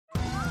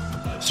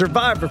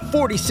Survivor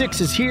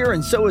 46 is here,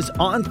 and so is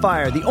On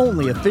Fire, the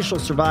only official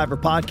Survivor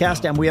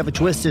podcast, and we have a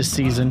twist this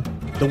season.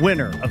 The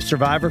winner of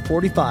Survivor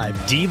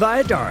 45, Dee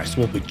Valladares,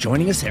 will be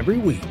joining us every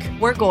week.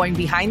 We're going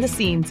behind the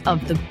scenes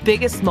of the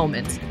biggest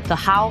moments, the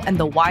how and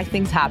the why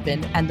things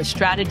happen, and the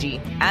strategy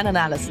and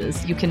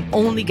analysis you can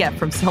only get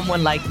from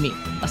someone like me,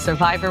 a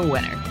Survivor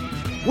winner.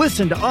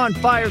 Listen to On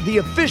Fire, the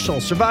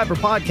official Survivor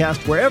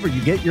podcast, wherever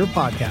you get your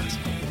podcast.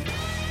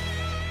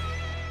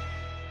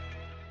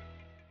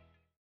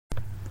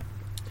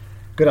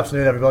 Good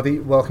afternoon, everybody.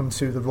 Welcome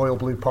to the Royal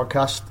Blue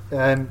podcast.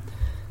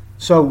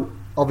 So,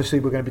 obviously,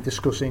 we're going to be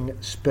discussing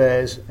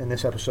Spurs in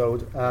this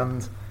episode,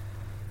 and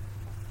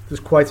there's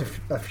quite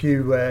a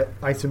few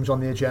items on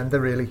the agenda.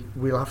 Really,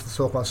 we'll have to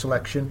talk about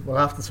selection. We'll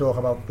have to talk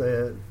about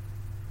the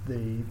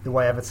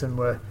way Everton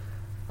were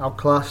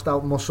outclassed,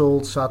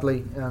 outmuscled,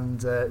 sadly,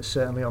 and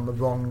certainly on the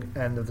wrong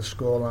end of the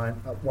scoreline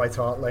at White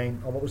Hart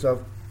Lane, on what was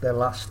their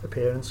last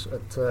appearance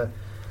at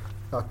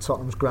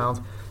Tottenham's ground.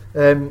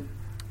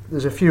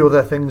 There's a few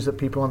other things that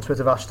people on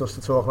Twitter have asked us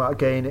to talk about.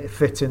 Again, it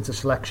fits into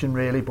selection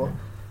really, but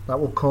that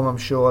will come, I'm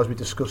sure, as we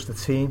discuss the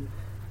team.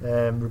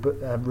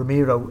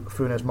 Ramiro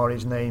Funes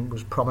Mori's name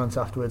was prominent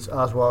afterwards,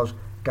 as was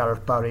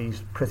Gareth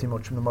Barry's, pretty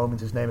much from the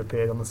moment his name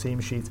appeared on the team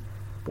sheet.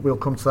 But we'll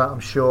come to that, I'm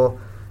sure.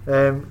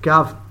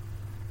 Gav,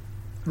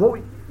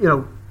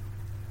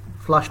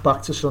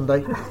 flashback to Sunday.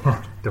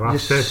 You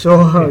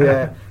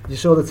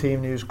saw the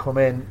team news come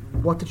in.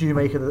 What did you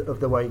make of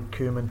the way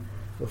Koeman?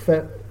 Well,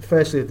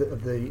 firstly,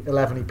 of the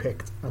 11 he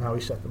picked and how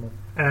he set them up.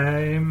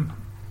 I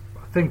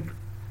think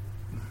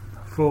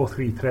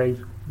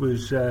 4-3-3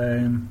 was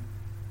I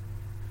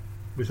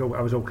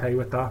was okay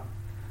with that.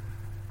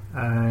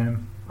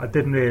 I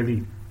didn't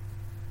really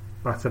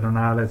bat an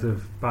eyelid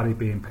of Barry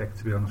being picked,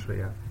 to be honest with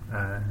you.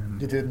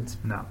 You didn't?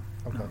 No.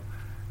 Okay.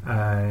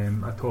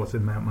 No. I thought it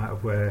might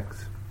have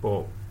worked,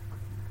 but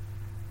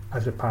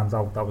as it pans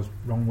out, I was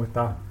wrong with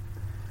that.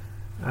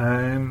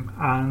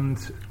 And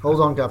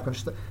hold on, Gav.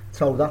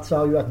 So that's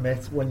how you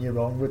admit when you're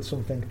wrong with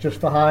something, just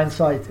for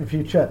hindsight in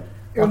future.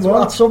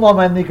 That's someone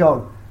when they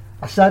go,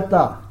 I said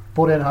that,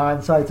 but in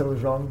hindsight I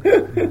was wrong.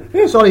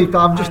 Sorry,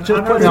 I'm just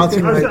putting out.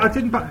 I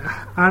didn't,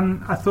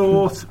 and I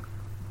thought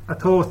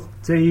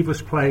Dave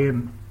was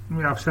playing. I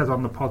mean, I've said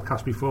on the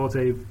podcast before,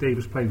 Dave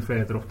was playing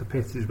further up the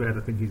pitch, is where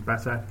I think he's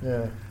better.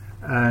 Yeah.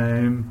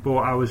 But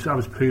I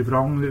was proved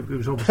wrong. It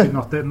was obviously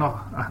not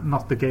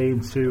the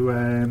game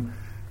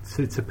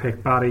to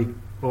pick Barry,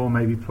 or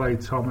maybe play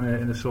Tom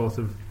in a sort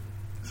of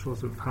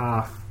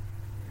half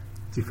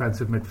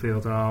defensive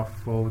midfield, half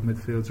forward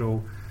midfield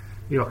role.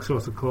 He got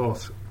sort of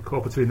caught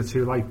between the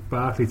two, like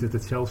Barkley did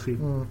at Chelsea.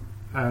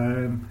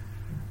 And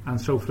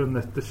so from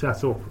the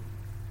setup,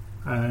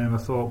 I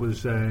thought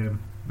was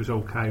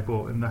okay,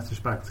 but in that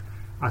respect,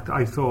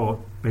 I thought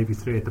maybe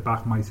 3 at the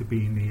back might have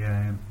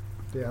been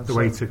the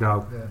way to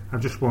go. Yeah.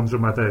 I'm just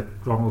wondering whether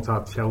Ronald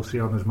had Chelsea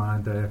on his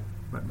mind there,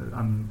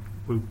 and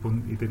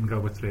he didn't go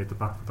with 3 at the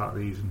back for that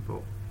reason.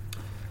 But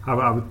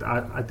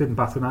I didn't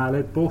bat an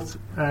eyelid, but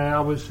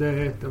I was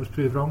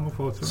proved wrong,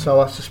 unfortunately.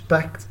 So I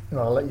suspect,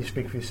 I'll let you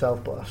speak for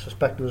yourself, but I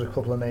suspect there was a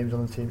couple of names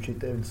on the team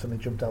sheet that instantly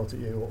jumped out at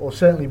you, or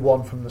certainly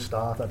one from the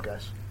start, I'd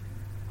guess.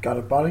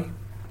 Gareth Barry.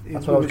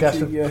 That's what I was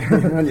guessing.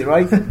 And you're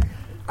right.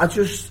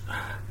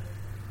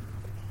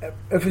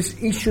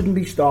 He shouldn't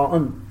be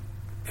starting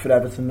for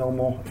Everton no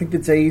more. I think the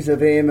days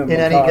of him and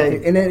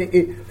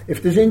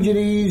if there's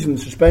injuries and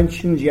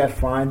suspensions, yeah,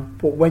 fine.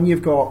 But when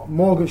you've got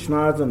Morgan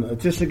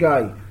Schneiderlin,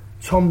 Guy,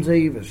 Tom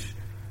Davies,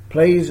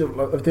 players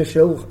of this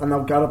ilk, and now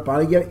Gareth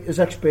Barry, yeah, his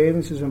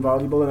experience is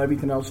invaluable and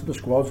everything else of the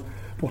squad,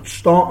 but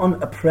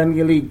starting a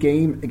Premier League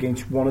game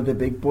against one of the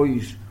big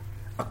boys,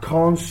 I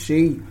can't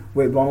see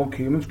where Ronald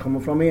Koeman's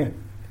coming from here.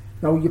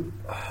 Now,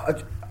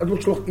 it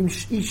looks like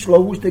he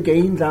slows the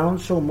game down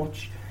so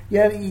much.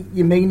 Yeah,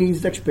 you may need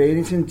his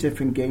experience in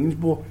different games,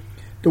 but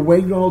the way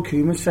Ronald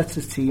Koeman sets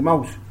his team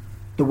out,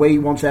 the way he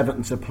wants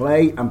Everton to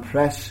play and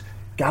press,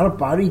 Gareth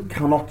Barry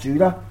cannot do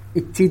that.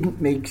 It didn't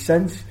make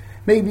sense.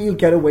 Maybe he'll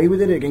get away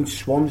with it against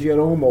Swansea at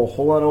home or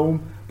Hull at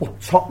home,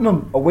 but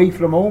Tottenham away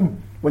from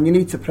home, when you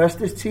need to press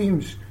these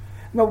teams.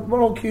 Now,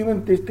 Ronald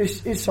Koeman,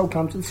 this is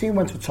Southampton team,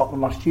 went to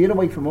Tottenham last year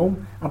away from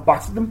home and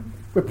battered them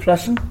with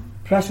pressing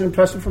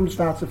from the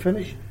start to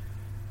finish.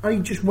 And he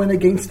just went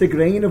against the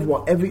grain of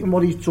everything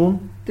what he's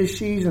done this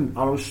season. And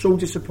I was so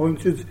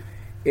disappointed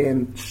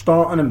in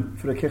starting him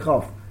for a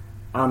kick-off.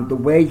 And the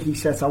way he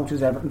set out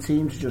his Everton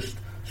team to just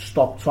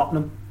stop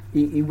Tottenham.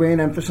 He weren't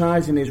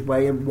emphasising his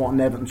way of wanting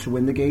Everton to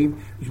win the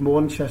game. He was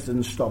more interested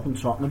in stopping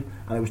Tottenham.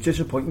 And it was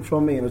disappointing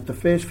from me. And it was the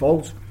first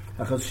fault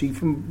I could see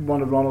from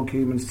one of Ronald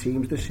Koeman's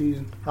teams this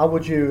season. How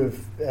would you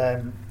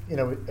have,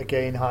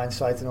 again,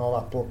 hindsight and all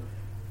that, but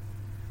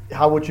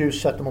how would you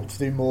set them up to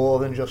do more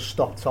than just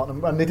stop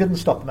Tottenham? And they didn't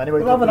stop them anyway.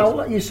 You have an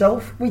outlet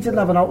yourself. We didn't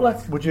have an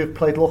outlet. Would you have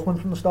played Lookman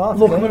from the start?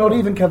 Lookman or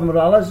even Kevin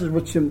Morales,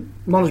 which I'm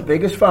not his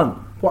biggest fan.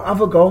 But have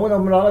a go when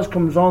Morales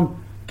comes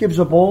on, gives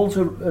a ball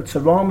to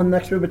Rom and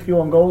next to him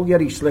on goal. Yeah,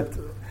 he slipped.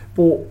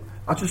 But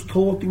I just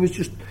thought he was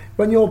just...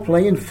 When you're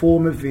playing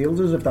 4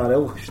 midfielders of that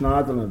ilk,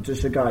 Schneiderlin,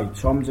 just a guy,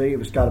 Tom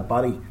Davies, Gareth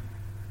Barry,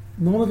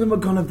 none of them are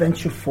going to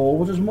venture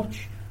forward as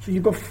much. So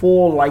you've got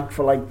 4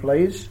 like-for-like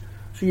players.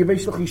 So you're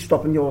basically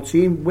stopping your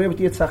team. Where with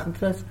the attacking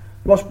threat?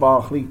 Ross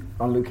Barkley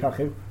and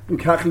Lukaku.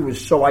 Lukaku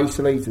was so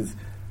isolated.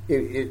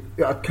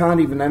 I can't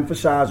even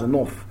emphasise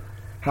enough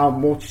how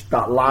much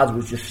that lad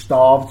was just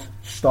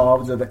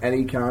starved of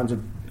any kind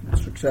of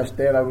success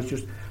there. I was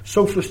just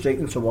so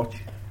frustrating to watch.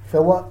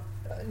 Phil, what?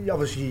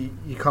 Obviously,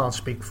 you can't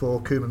speak for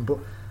Koeman, but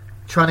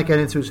trying to get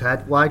into his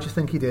head, why do you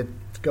think he did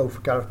go for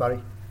Gareth Barry?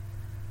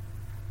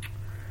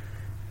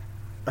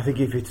 I think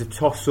if it's a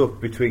toss-up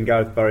between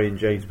Gareth Barry and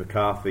James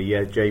McCarthy,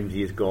 yeah, James,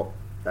 he's got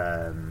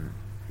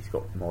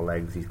more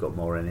legs, he's got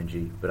more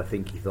energy, but I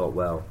think he thought,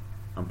 well,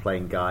 I'm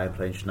playing Guy, I'm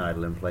playing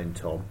Schneiderlin, I'm playing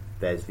Tom,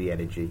 there's the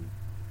energy.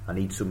 I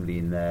need somebody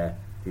in there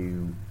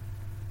who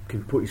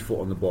can put his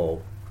foot on the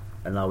ball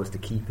and allow us to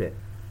keep it.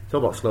 It's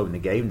all about slowing the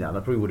game down.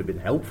 That probably would have been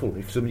helpful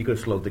if somebody could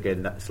have slowed the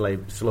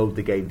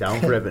game down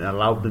for Everton and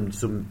allowed them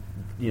some,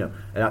 an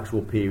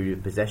actual period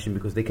of possession,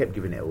 because they kept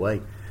giving it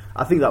away.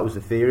 I think that was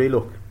the theory.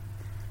 Look,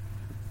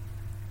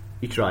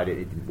 he tried it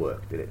didn't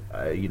work, did it?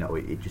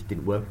 It just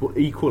didn't work. But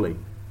equally,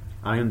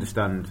 I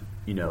understand,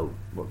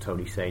 what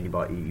Tony's saying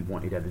about he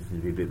wanted Everton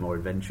to be a bit more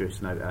adventurous,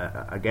 and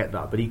I get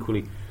that. But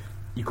equally,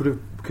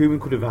 Koeman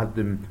could have had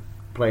them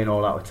playing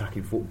all-out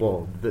attacking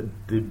football.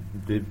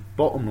 The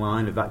bottom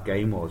line of that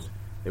game was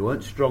they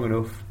weren't strong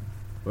enough,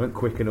 weren't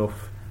quick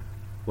enough,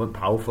 weren't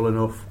powerful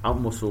enough,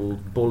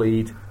 out-muscled,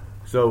 bullied.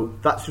 So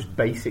that's just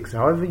basics.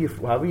 However you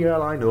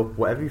line up,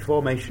 whatever your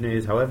formation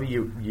is, however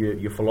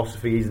your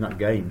philosophy is in that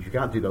game, if you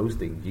can't do those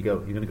things, you're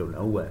going to go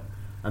nowhere.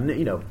 And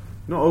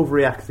not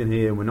overreacting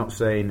here. We're not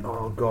saying,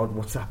 oh God,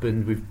 what's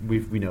happened?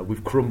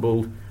 We've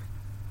crumbled.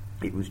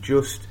 It was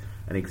just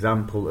an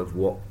example of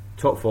what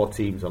top 4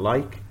 teams are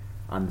like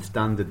and the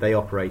standard they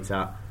operate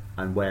at,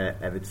 and where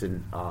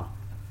Everton are.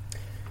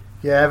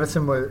 Yeah,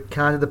 Everton were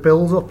kind of, the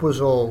build-up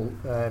was all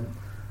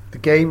the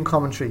game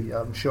commentary.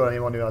 I'm sure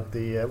anyone who had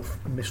the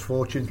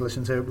misfortune to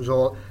listen to it was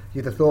all,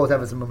 you'd have thought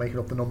Everton were making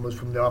up the numbers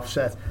from the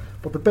offset,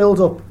 but the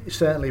build-up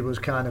certainly was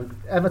kind of,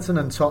 Everton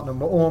and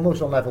Tottenham were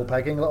almost on level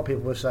pegging. A lot of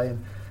people were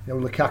saying,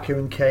 Lukaku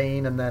and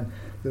Kane, and then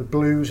the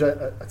Blues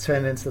are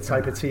turning into the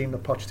type of team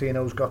that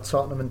Pochettino's got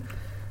Tottenham, and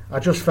I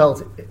just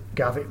felt,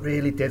 Gav, it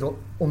really did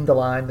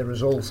underline the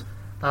result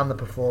and the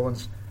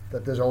performance,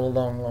 that there's a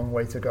long, long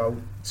way to go.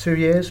 2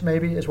 years,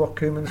 maybe, is what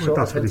Koeman sort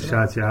of said. That's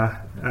what he said,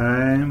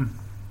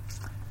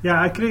 yeah.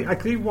 I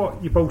agree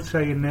what you're both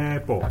saying there,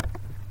 but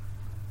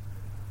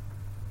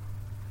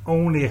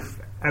only if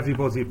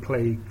everybody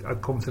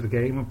had come to the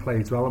game and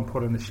played well and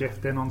put in the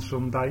shift in on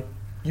Sunday.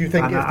 You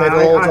think if they'd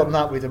all done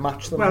that, we'd have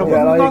matched them?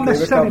 Well,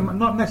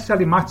 not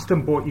necessarily matched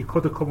them, but you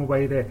could have come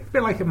away there. A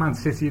bit like at Man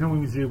City,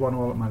 when you do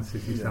 1-1 at Man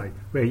City, say,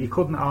 where you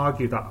couldn't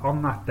argue that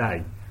on that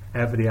day,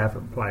 every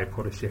Everton player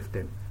put a shift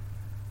in.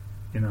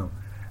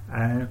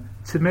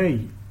 To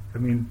me,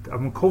 I'm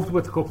uncomfortable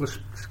with a couple of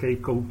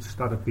scapegoats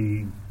that have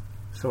been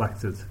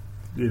selected,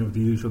 the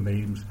usual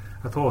names.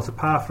 I thought,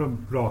 apart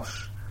from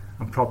Ross,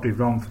 I'm probably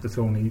wrong for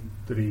the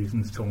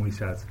reasons Tony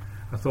said,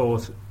 I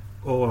thought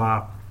all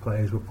our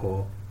players were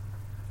poor.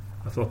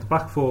 I thought the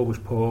back 4 was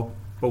poor,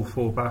 both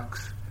full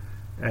backs.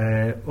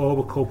 All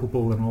were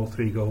culpable in all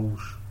 3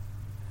 goals.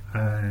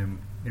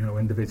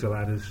 Individual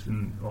errors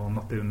or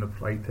not doing the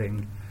right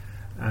thing.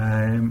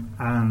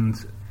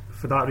 And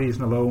for that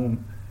reason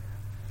alone,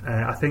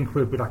 I think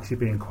we're actually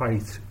being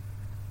quite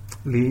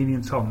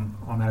lenient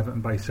on Everton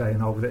by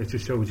saying, it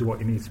just shows you what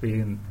you need to be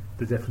in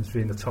the difference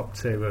between the top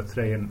 2 or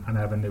 3 and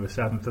Everton who were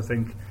 7th.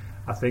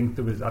 I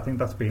think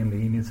that's being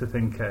lenient. I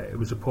think it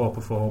was a poor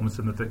performance,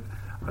 and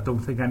I don't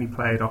think any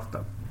player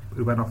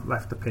who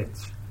left the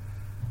pitch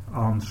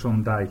on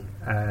Sunday,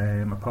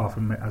 apart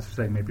from, as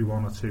I say, maybe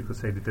 1 or 2 could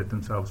say they did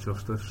themselves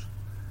justice,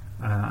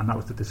 and that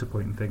was the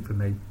disappointing thing for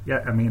me.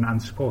 I'm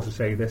supposed to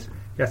say this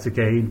yet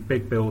again,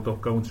 big build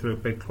up, going to a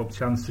big club,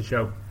 chance to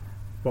show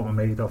what we're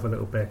made of a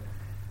little bit,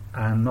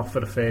 and not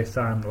for the first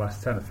time in the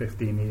last 10 or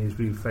 15 years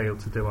we've failed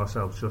to do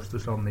ourselves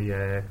justice on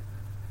the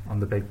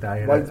big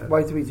day.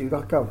 Why do we do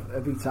that, Gav?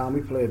 Every time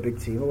we play a big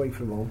team away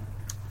from home?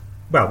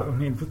 Well,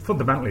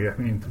 fundamentally,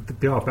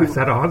 they are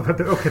better.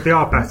 Okay, they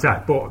are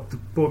better, but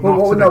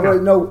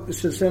not. No.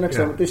 So to an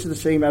extent, this is the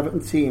same Everton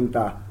team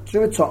that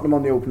drew at Tottenham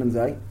on the opening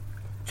day,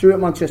 drew at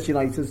Manchester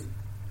United,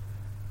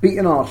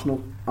 beaten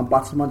Arsenal, and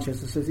battered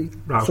Manchester City.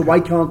 Right, okay. So why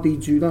can't they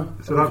do that?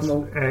 So that's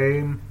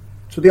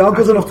so they are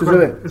good enough to do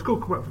it. It's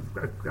good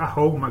at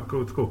home.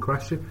 It's a good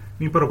question.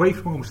 But away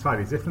from home is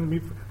slightly different.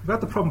 We've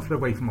had the problem for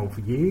away from home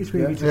for years.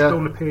 We just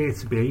don't appear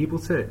to be able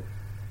to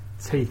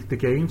take the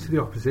game to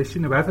the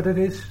opposition, whoever it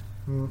is.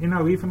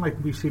 Even like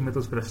we've seen with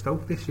us for a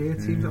Stoke this year,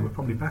 teams that were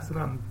probably better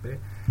than.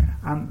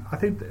 And I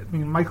think,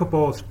 Michael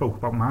Ball spoke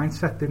about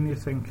mindset, didn't you?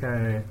 Think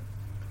it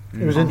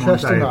was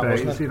interesting.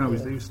 He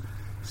was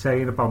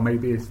saying about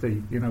maybe it's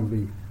the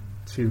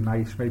too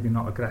nice, maybe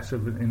not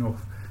aggressive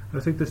enough.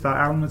 And I think there's that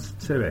element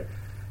to it.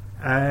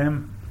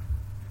 And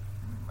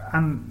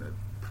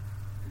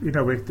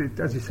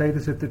as you say,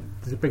 there's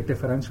a big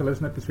differential,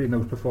 isn't it, between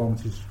those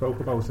performances you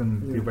spoke about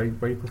and the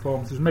away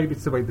performances. Maybe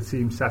it's the way the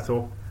team's set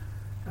up.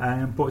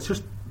 But it's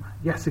just,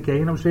 yes,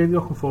 again, I was really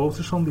looking forward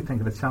to Sunday,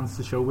 thinking a chance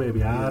to show where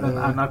we are,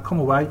 and I'd come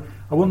away.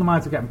 I wouldn't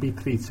mind getting beat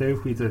 3-2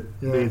 if we'd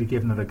really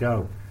given it a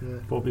go. Yeah.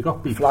 But we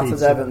got beat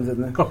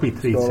 3-2. Got beat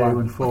 3-2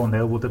 and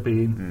 4-0 would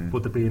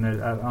have been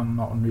a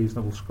not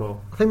unreasonable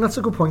score. I think that's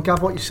a good point,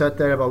 Gav. What you said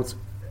there about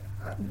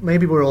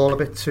maybe we're all a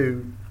bit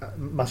too,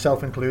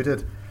 myself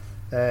included,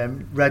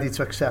 ready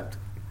to accept,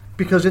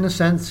 because in a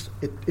sense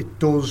it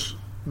does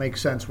make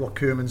sense what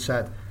Koeman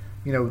said.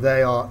 You know,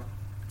 they are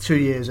 2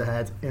 years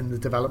ahead in the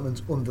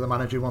development under the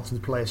manager who wants them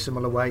to play a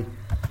similar way.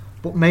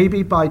 But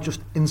maybe by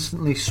just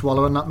instantly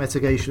swallowing that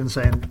mitigation and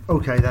saying,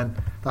 okay, then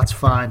that's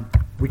fine.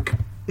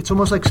 It's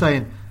almost like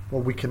saying,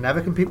 well, we can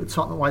never compete with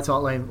Tottenham White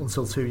Hart Lane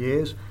until 2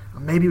 years.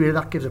 And maybe really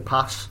that gives a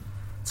pass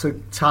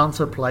to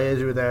talented players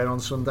who were there on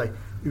Sunday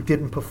who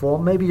didn't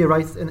perform. Maybe you're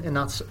right in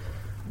that.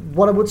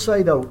 What I would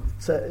say, though,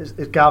 is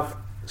Gav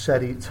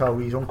said he's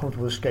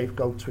uncomfortable with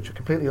scapegoats, which I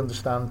completely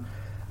understand.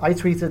 I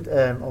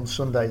tweeted on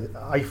Sunday,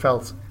 I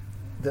felt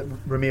that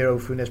Ramiro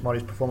Funes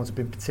Mori's performance had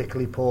been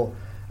particularly poor,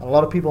 and a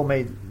lot of people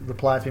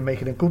replied to me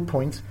making a good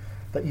point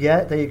that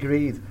they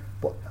agreed,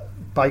 but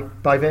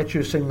by virtue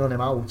of singling him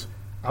out,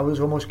 I was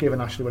almost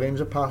giving Ashley Williams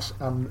a pass,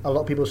 and a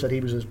lot of people said he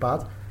was as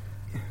bad.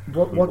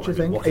 What do you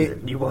think?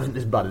 He wasn't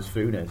as bad as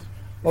Funes.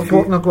 Well,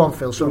 go on,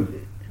 Phil. So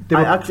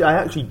I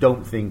actually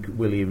don't think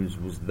Williams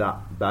was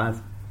that bad,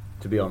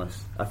 to be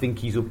honest. I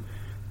think you've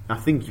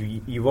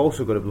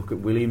also got to look at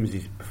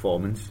Williams'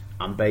 performance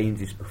and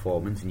Baines'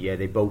 performance, and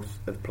they both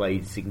have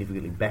played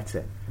significantly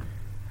better.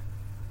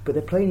 But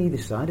they're playing either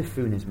side of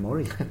Funes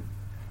Mori,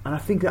 and I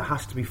think that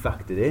has to be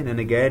factored in. And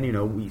again,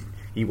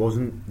 he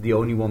wasn't the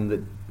only one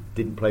that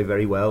didn't play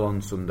very well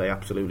on Sunday,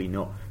 absolutely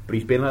not. But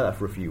he's been like that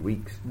for a few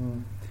weeks,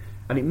 and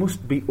it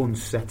must be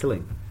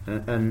unsettling.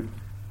 And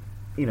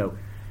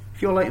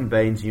if you're Leighton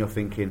Baines and you're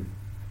thinking,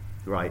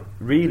 right,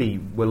 really,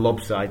 we're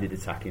lopsided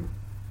attacking.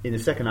 In the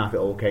second half, it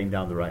all came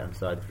down the right-hand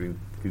side through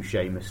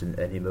Seamus and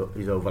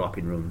his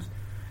overlapping runs.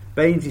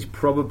 Baines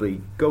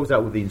probably goes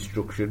out with the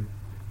instruction,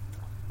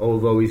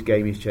 although his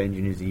game is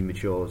changing as he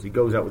matures. He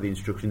goes out with the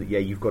instruction that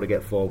you've got to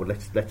get forward.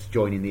 Let's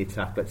join in the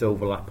attack. Let's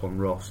overlap on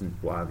Ross and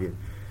what have you.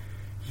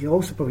 You're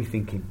also probably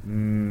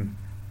thinking,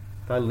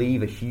 if I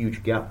leave a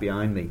huge gap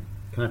behind me,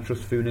 can I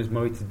trust Funes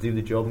Mori to do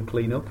the job and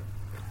clean up?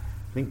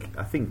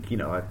 I think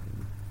he'd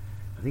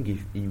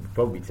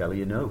probably tell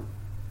you no.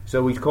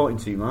 So he's caught in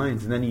two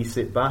minds, and then you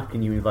sit back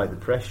and you invite the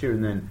pressure,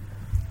 and then,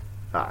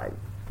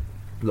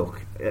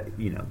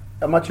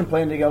 Imagine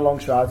playing together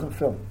alongside him,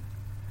 Phil.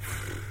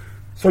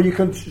 So you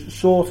can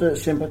sort of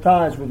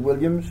sympathise with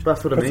Williams.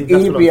 That's what I mean.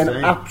 He'd be an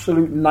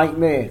absolute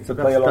nightmare to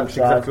play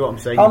alongside. That's exactly what I'm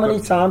saying. How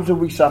many times have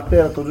we sat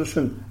there at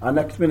Goodison, and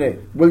next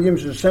minute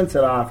Williams is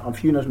centre half and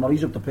Funes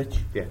Mori's up the pitch?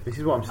 Yeah, this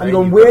is what I'm saying.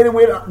 And going,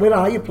 where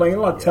are you playing,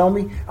 lad? Tell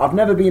me. I've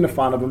never been a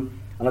fan of him.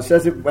 And I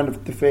says it when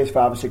the first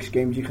 5 or 6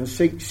 games, you can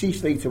see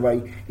straight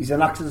away he's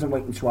an accident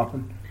waiting to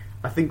happen.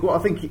 I think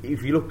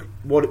if you look,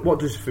 what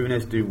does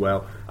Funes do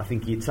well? I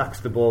think he attacks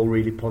the ball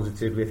really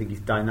positively. I think he's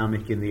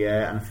dynamic in the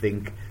air, and I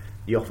think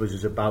he offers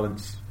us a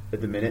balance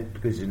at the minute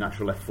because he's a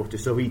natural left footer.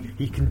 So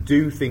he can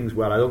do things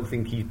well. I don't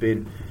think he's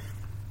been.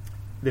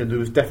 There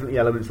was definitely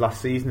elements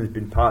last season. There's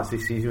been parts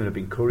this season when I've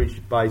been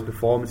encouraged by his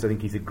performance. I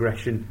think his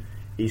aggression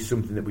is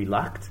something that we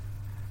lacked.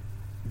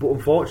 But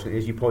unfortunately,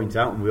 as you point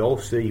out, and we all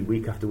see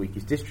week after week,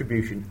 his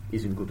distribution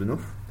isn't good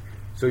enough.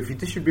 So if your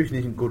distribution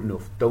isn't good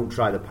enough, don't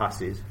try the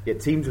passes.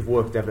 Yet teams have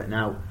worked everything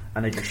out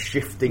and are just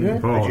shifting,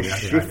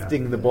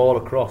 the ball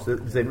across.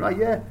 They're saying,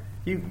 right,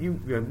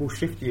 we'll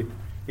shift you.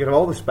 You have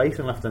all the space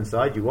on the left hand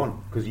side you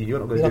want because you're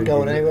not going to do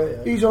anything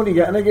anywhere. He's only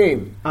getting a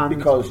game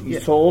because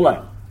he's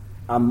taller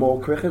and more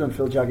quicker than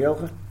Phil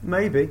Jagielka.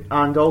 Maybe,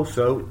 and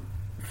also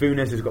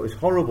Funes has got this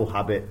horrible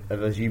habit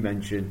of, as you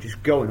mentioned,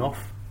 just going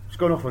off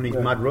on these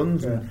mad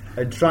runs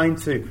and trying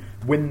to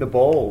win the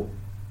ball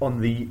on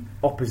the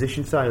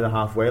opposition side of the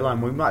halfway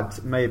line. We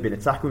may have been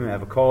attacking, we may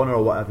have a corner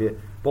or whatever.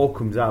 Ball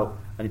comes out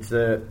and it's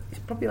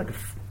probably like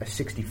a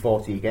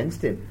 60-40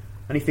 against him,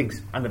 and he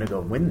thinks, I'm going to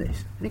go and win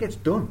this, and he gets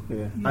done.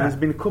 And there's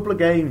been a couple of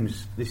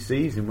games this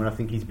season when I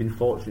think he's been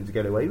fortunate to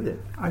get away with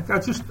it. I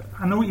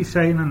know what you're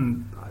saying,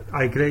 and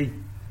I agree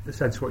the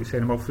sense of what you're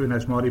saying about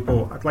Funes Mori,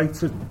 but I'd like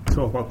to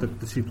talk about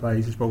the two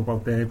players you spoke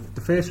about there.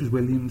 The first was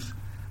Williams.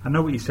 I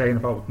know what you're saying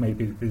about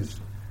maybe there's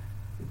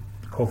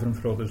covering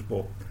for others,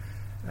 but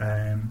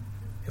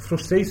it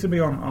frustrated me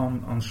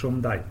on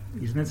Sunday.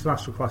 He's an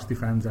international class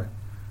defender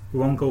who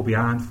won't go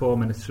behind 4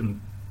 minutes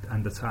from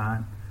end of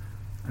time,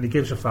 and he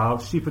gives a foul,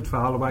 stupid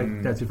foul away,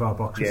 dead of our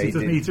boxes.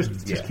 He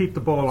just keep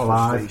the ball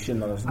alive,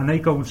 and they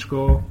go and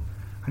score.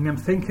 And I'm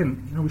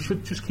thinking, we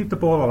should just keep the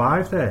ball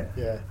alive there.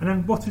 Yeah. And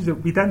then what is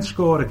it? We then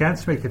score again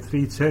to make it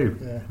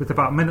 3-2 with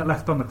about a minute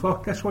left on the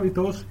clock. Guess what he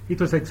does? He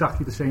does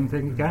exactly the same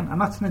thing again. And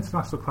that's an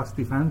international class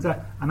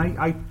defender. And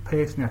I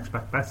personally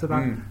expect better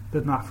than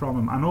that from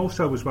him. And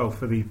also as well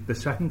for the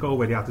second goal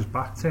where he had his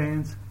back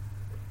turned.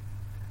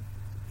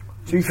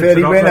 To be fair,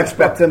 he weren't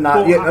expecting that.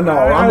 I'm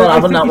not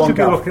having that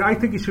one. I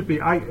think he should be.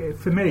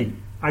 For me,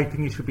 I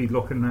think he should be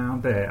looking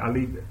around there.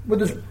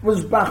 With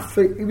his back,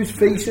 he was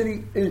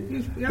facing.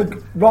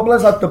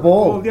 Robles had the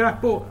ball. Well, yeah,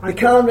 but you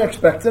can't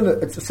expect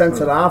it's a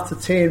centre half to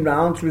turn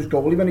round to his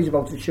goalie when he's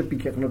about to should be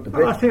kicking up the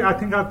pitch. I think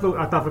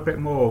I'd have a bit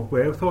more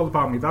wherewithal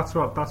about me. That's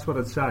what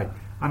I'd say.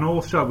 And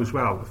also as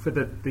well for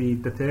the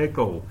third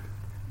goal,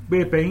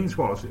 where Baines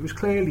was, it was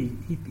clearly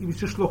he was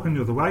just looking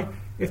the other way.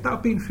 If that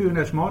had been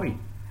Funes Mori,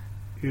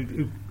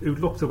 who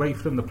looked away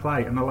from the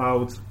play and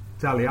allowed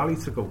Dele Alli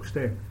to ghost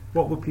in,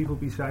 what would people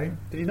be saying?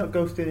 Did he not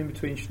ghost in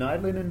between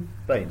Schneiderlin and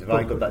Baines? Did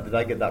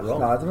I get that wrong?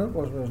 Schneiderlin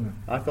wasn't it?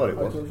 I thought it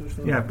was.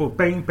 Yeah, but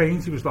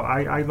Baines, he was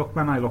like,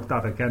 when I looked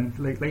at it again,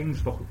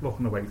 Leighton's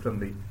looking away from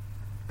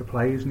the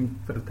play, isn't he,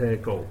 for the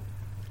third goal?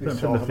 From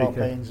the free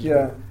kick.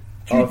 Yeah.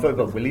 I thought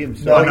about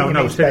Williams. No,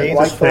 I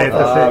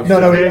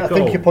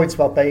think your point's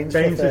about Baines.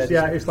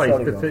 It's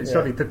like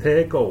the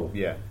third goal.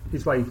 Yeah,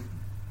 it's like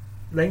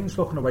Lane's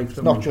looking away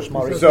from. Not just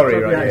Murray.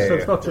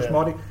 It's not just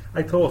Murray.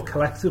 I thought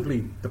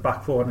collectively the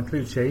back four, and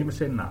include Seamus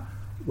in that,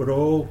 were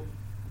all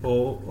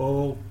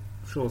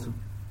sort of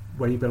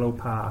way below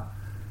par,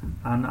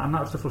 and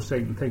that was the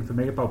frustrating thing for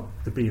me about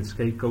the being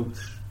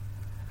scapegoats,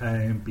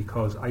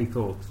 because I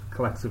thought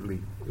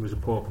collectively it was a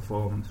poor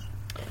performance.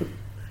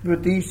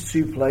 But these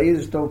two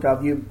players don't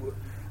have you.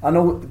 I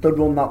know the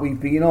run that we've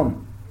been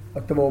on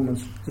at the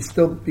moment, there's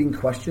still been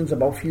questions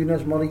about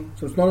Funes Mori,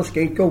 so it's not a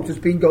scapegoat. It's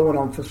been going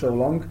on for so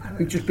long.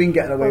 We've just been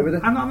getting away with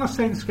it. And I'm not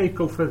saying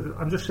scapegoat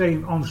I'm just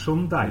saying on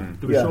Sunday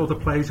there was other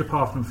players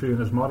apart from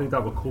Funes Mori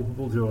that were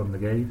culpable during the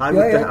game.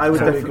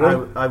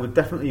 I would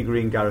definitely agree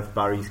in Gareth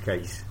Barry's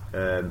case,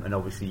 and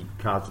obviously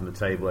cards on the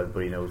table.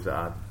 Everybody knows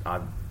that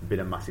I've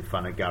been a massive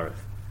fan of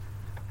Gareth.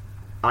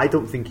 I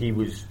don't think he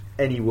was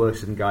any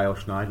worse than Guy or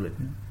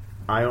Schneiderlin.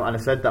 And I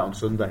said that on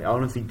Sunday. I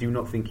honestly do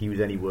not think he was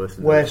any worse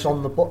than worse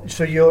on the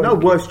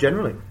worse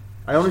generally.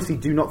 I honestly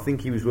do not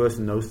think he was worse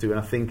than those two, and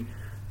I think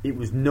it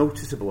was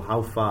noticeable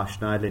how far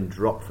Schneiderlin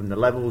dropped from the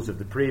levels of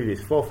the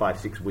previous 4, 5,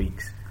 6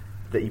 weeks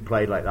that he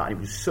played like that. And it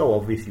was so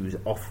obvious he was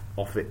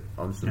off it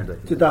on Sunday.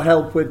 Did that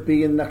help with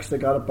being next to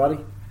Gareth Barry?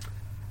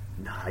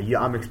 Nah,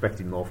 I'm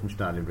expecting more from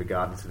Schneiderlin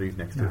regardless of who's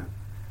next to him.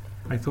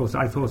 I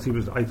thought he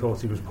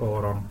was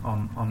poor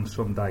on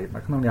Sunday. I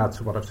can only add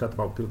to what I've said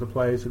about the other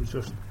players. It was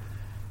just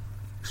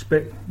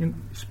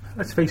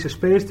let's face it,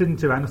 Spurs didn't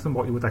do anything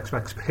what you would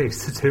expect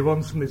Spurs to do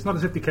on Sunday. It's not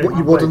as if they came. What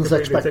you wouldn't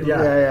expect.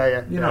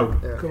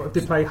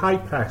 They play high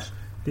press.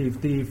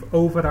 They've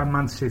overrun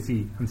Man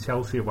City and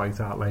Chelsea at White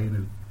Hart Lane,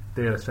 who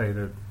dare I say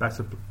they're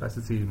better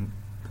team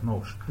than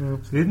us. So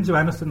they didn't do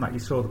anything that you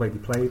saw the way they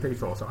played. They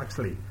thought,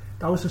 actually,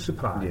 that was a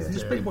surprise.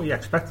 It's just what you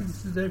expected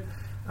us to do.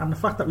 And the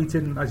fact that we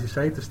didn't, as you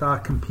say, to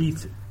start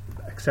compete,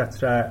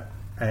 etc.,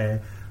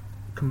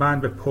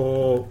 combined with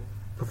poor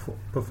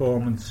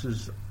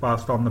performances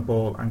whilst on the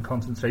ball and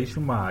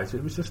concentration-wise,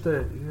 it was just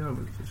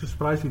it's just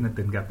surprising that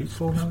didn't get beat.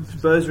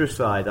 Spurs are a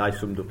side, I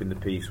summed up in the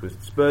piece, was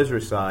Spurs are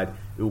a side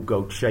who will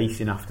go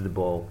chasing after the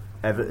ball.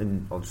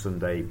 Everton on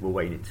Sunday were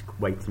waiting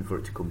for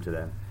it to come to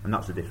them, and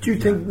that's the difference. Do you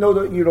think,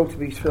 that you wrote to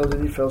piece, Phil,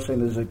 didn't you, Phil, saying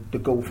there's the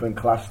gulf in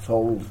class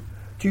told?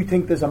 Do you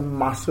think there's a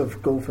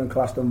massive gulf in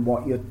class than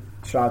what you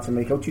tried to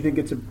make out? Do you think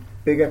it's a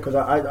bigger? Because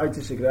I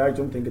disagree. I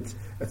don't think it's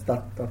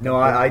that no,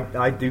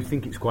 I do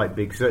think it's quite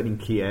big, certainly in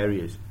key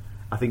areas.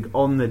 I think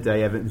on the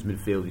day Everton's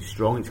midfield is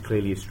strong. It's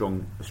clearly a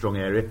strong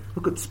area.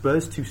 Look at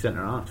Spurs' two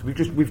centre halves.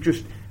 We've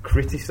just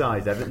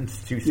criticised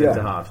Everton's two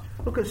centre halves.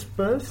 Look at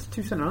Spurs'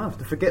 two centre halves.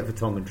 To forget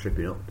Vertonghen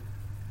tripping up.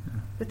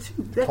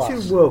 They're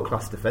two world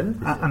class defenders,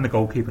 and the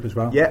goalkeeper as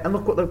well. Yeah, and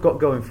look what they've got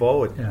going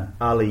forward.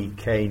 Ali,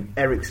 Kane,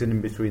 Eriksen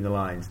in between the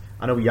lines.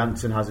 I know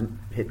Janssen hasn't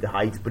hit the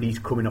height, but he's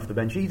coming off the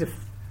bench. He's a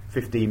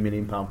 £15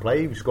 million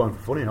player. He was scoring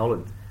for fun in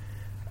Holland.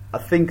 I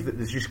think that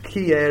there's just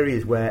key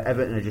areas where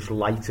Everton are just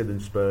lighter than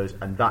Spurs,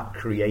 and that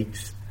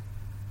creates,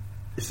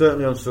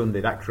 certainly on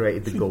Sunday, that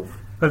created the gulf.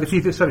 Well, if you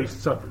do, sorry,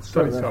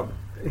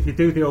 if you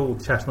do the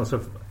old chestnuts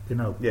of,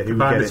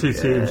 combine the two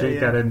teams, you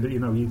get in,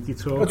 you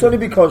talk. It's only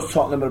because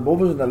Tottenham are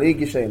above us in the league,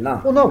 you're saying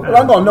that. Well, no. But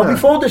hang on,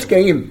 before this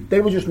game,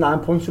 they were just 9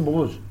 points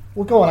above us.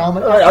 Well, go on,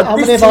 how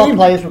many of our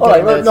players were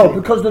getting there?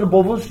 Because they're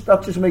above us,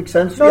 that just makes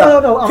sense.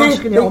 No, I'm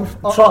asking you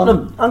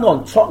Tottenham, hang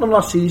on, Tottenham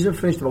last season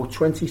finished about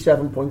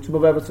 27 points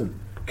above Everton.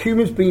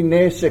 Koeman's been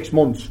there 6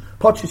 months.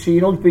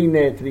 Pochettino's been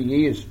there 3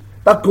 years.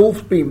 That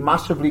gulf's been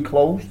massively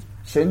closed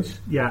since.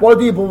 Yeah. What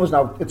are the above us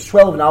now? It's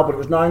 12 now, but it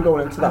was 9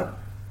 going into that.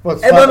 Well,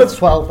 it's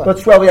 12. But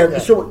 12, yeah.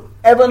 So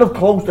Everton have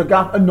closed the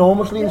gap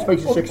enormously in the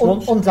space of 6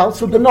 months. Undoubtedly.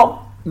 So they're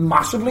not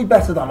massively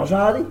better than us,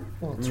 are they?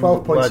 Well,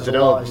 12 points.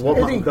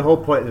 The whole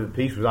point of the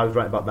piece was I was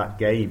right about that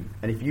game,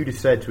 and if you'd have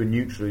said to a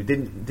neutral who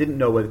didn't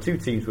know where the two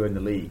teams were in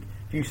the league,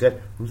 if you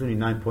said there's only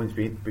 9 points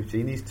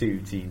between these two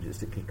teams as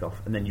to kick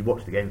off, and then you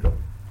watch the game and go,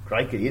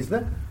 crikey, is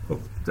there?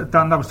 Well,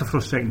 Dan, that was the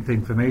frustrating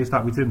thing for me, is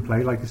that we didn't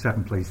play like a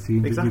 7th place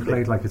team. Exactly. We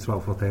played like a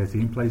 12th or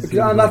 13th place team.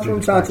 And that's what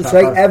I'm trying to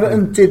say.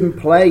 Everton didn't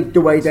play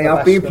the way they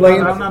have been playing,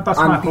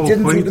 and they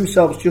didn't do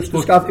themselves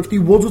justice. If they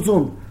would have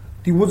done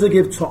They would have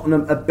given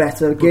Tottenham a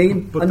better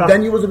game, but and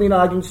then you would have been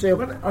arguing, say,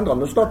 well, hang on,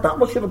 there's not that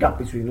much of a gap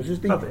between us,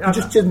 is there? You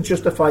just didn't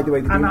justify the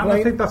way they were playing.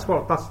 I think that's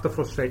the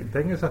frustrating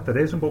thing, is that there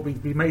isn't, but we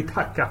made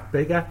that gap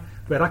bigger.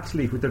 Where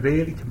actually, if we'd have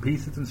really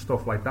competed and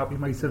stuff like that, we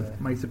might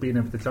have been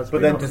in for the chance.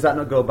 But then, does that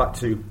not go back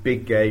to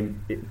big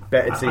game,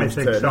 better teams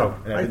turn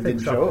up? I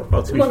think so. Show up?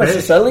 Well, not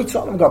necessarily.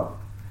 Tottenham got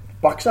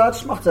backside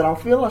smacked at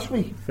Anfield last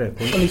week. Fair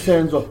point. When he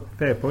turns up.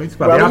 Fair point.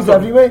 Well, he's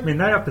everywhere. I mean,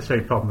 they have the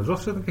same problem as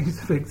us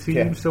against the big teams.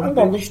 Yeah. So hang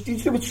on, did you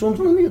do with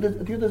Sunderland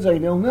the other day,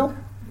 0-0?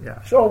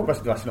 Yeah. So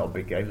that's not a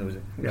big game, though, is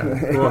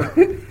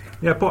it?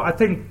 Yeah. But I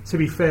think, to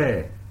be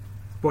fair,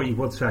 what you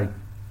would say,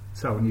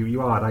 so you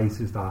are right,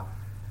 is that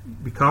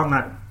we can't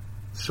let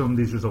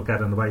Sunday's result get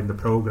in the way in the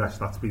progress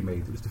that's been made.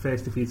 It was the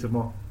first defeat of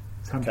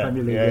 10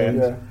 Premier League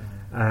games.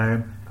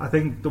 Yeah. I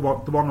think the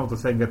one other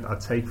thing that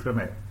I'd take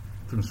from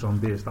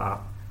Sunday is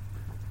that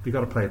you've got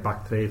to play it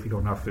back three if you're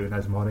going to have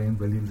Funes Mori and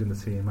Williams in the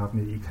team,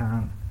 haven't you?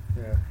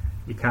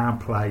 You can't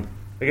play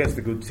against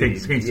the good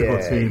teams. Against the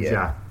good teams,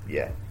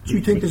 yeah. Do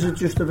you think there's a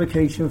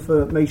justification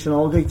for Mason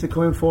Holgate to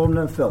come in for him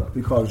then, Phil?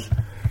 Because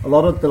a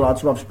lot of the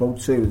lads who I've spoke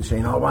to are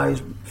saying, why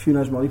is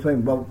Funes Mori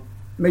playing? Well,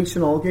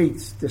 Mason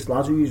Holgate, this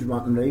lad who he's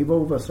rant and rave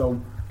over,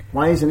 so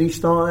why isn't he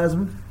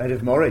starting ahead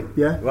of Murray?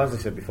 Yeah. Well, as I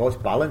said before,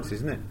 it's balance,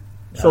 isn't it?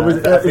 So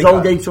is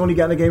Holgate only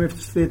getting a game if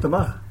it's three at the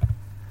back?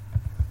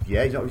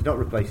 Yeah, he's not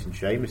replacing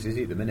Seamus, is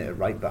he, at the minute, at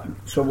right back?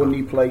 So wouldn't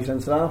he play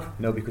centre half?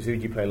 No, because who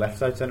do you play left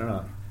side centre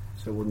half?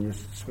 So wouldn't you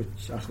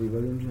switch Ashley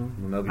Williams?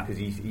 Well, no, because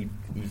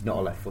he's not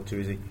a left footer,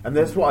 is he? And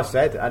that's what I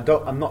said.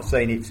 I'm not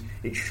saying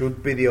it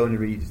should be the only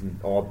reason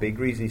or a big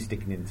reason he's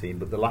sticking in the team,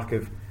 but the lack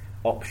of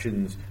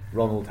options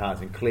Ronald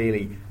has, and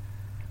clearly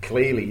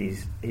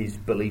his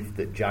belief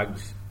that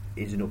Jags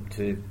isn't up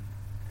to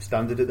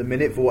standard at the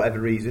minute for whatever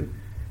reason.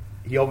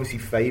 He obviously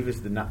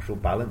favours the natural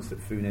balance that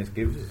Funes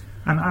gives us.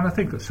 And I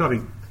think I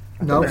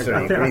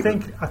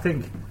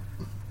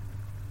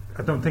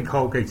don't think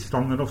Holgate's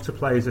strong enough to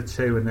play as a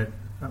two and as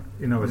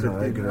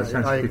a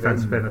central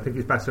defence spin. I think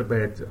he's better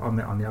played on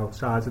the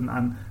outside,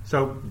 and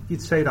so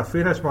you'd say that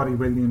Funes Mori,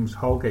 Williams,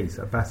 Holgate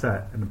are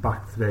better in the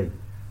back three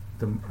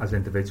than as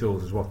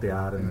individuals as what they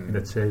are in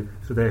a two.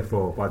 So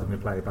therefore, why don't we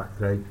play a back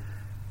three?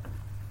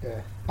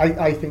 Yeah,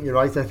 I think you're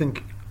right. I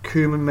think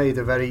Koeman made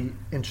a very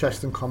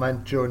interesting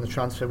comment during the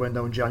transfer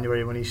window in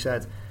January when he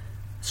said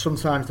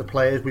sometimes the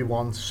players we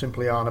want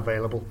simply aren't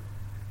available.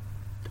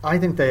 I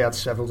think they had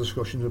several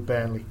discussions with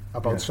Burnley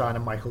about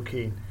signing Michael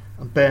Keane,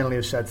 and Burnley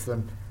have said to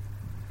them,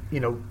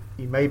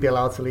 he may be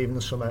allowed to leave in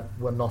the summer,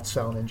 we're not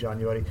selling in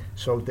January.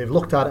 So they've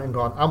looked at it and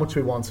gone, how much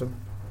we want him?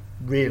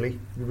 Really,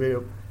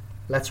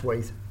 let's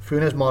wait.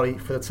 Funes Mori,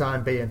 for the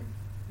time being,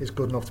 is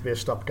good enough to be a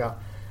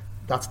stopgap.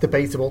 That's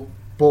debatable,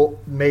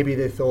 but maybe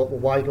they thought, well,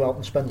 why go out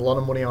and spend a lot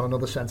of money on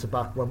another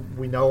centre-back when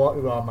we know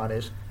who our man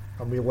is,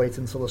 and we'll wait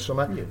until the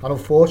summer. And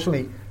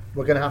unfortunately,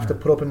 we're going to have to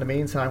put up in the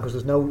meantime because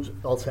there's no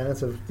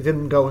alternative. They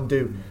didn't go and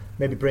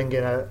maybe bring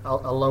in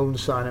a loan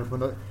signing from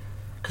another.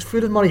 Because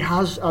Funes Mori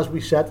has, as we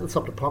said at the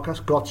top of the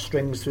podcast, got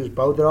strings to his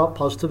bow. There are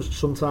positives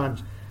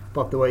sometimes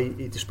about the way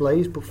he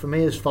displays, but for me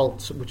his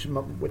faults, which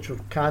was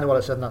kind of what I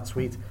said in that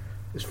tweet,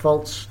 his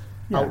faults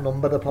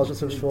outnumber the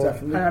positives for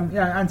him.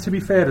 And to be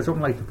fair, I don't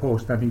like to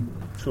post any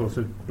sort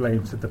of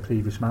blame to the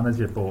previous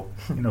manager, but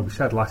we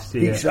said last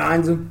year he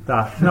signed him.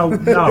 That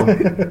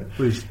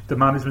was the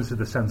management of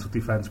the central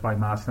defence by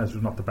Martinez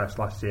was not the best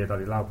last year.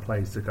 That he allowed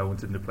players to go and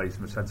didn't replace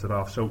him at centre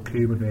half. So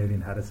Koeman really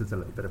inherited a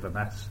little bit of a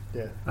mess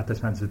at the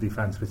central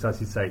defence, which, as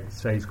you say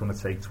is going to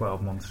take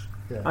 12 months.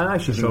 Yeah. And I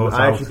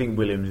actually think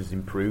Williams has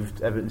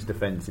improved Everton's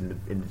defence in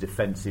the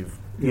defensive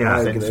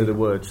sense of the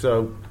word.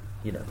 So.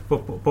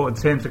 But in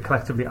terms of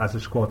collectively as a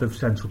squad of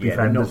central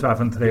defenders,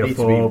 having 3 or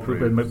 4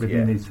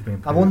 needs to be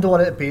improved. I wonder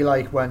what it'd be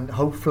like when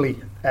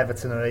hopefully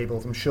Everton are able,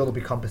 I'm sure there'll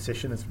be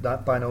competition, it's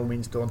that by no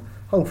means done,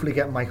 hopefully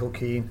get Michael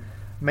Keane,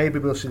 maybe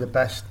we'll see the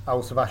best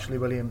out of Ashley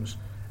Williams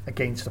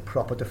against a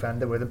proper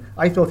defender with him.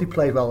 I thought he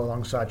played well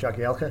alongside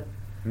Jagielka.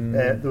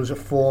 There was a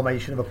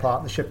formation of a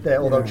partnership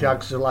there, although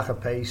Jags has a lack of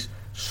pace,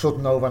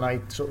 sudden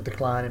overnight sort of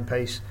decline in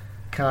pace,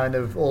 kind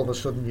of all of a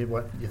sudden you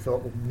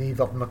thought, well,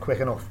 neither of them are quick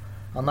enough.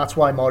 And that's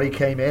why Murray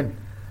came in.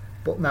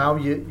 But now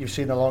you've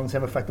seen the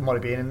long-term effect of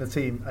Murray being in the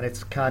team, and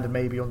it's kind of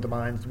maybe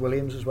undermined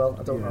Williams as well.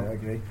 I don't know. I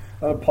agree.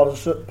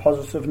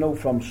 Positive note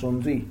from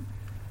Sunday.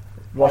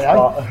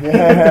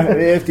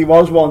 If there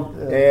was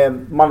one,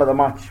 man of the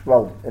match,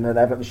 well, in an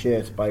Everton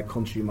shirt by a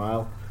country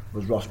mile,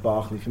 was Ross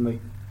Barkley for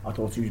me. I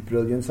thought he was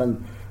brilliant.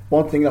 And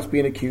one thing that's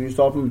been accused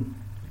of him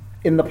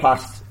in the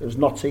past is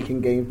not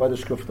taking games by the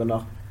scruff of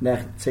the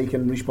neck,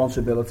 taking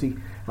responsibility.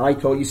 And I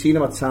thought, you've seen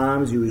him at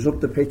times, he was up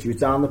the pitch, he was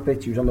down the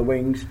pitch, he was on the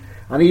wings,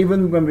 and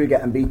even when we were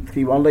getting beat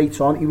 3-1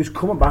 later on, he was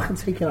coming back and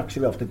taking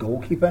actually off the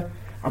goalkeeper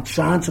and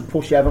trying to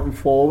push Everton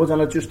forward.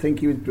 And I just think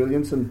he was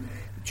brilliant and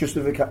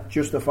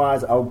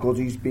justifies how good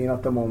he's been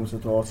at the moment. I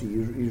thought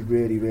he's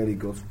really, really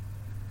good.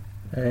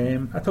 I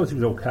thought he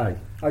was okay.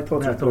 I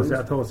thought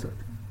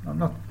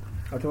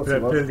I thought he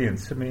was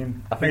brilliant. I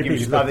mean, I think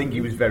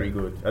he was very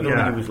good. I don't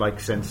think he was like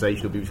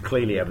sensational, but he was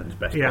clearly Everton's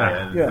best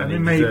player. I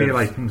mean, maybe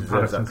like in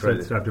comparison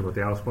to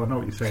everybody else, but I know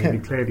what you're saying. He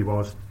clearly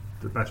was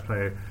the best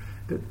player.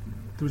 There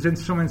was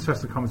some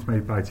interesting comments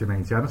made by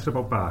Jermaine Dennis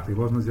about Barkley,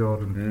 wasn't there,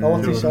 Jordan?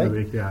 What did he say?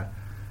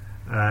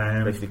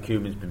 Basically,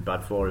 Koeman's been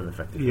bad for him,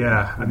 effectively.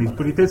 Yeah,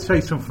 but he did say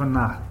something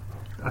that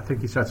I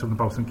think he said something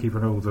about him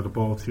keeping hold of the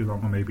ball too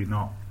long, or maybe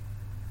not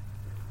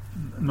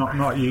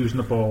using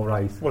the ball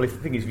right. Well, the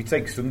thing is, if you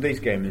take Sunday's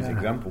game as an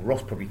example,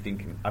 Ross probably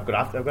thinking, I've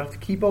got to have to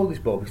keep hold of this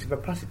ball, because if I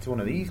pass it to one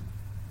of these,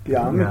 they're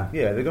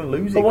going to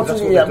lose it.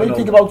 But when you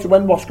think about it,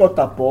 when Ross got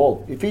that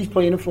ball, if he's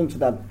playing in front of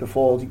them, the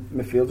forward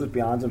midfielders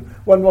behind him,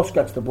 when Ross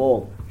gets the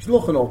ball, he's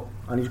looking up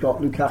and he's got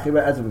Lukaku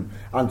ahead of him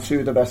and two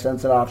of the best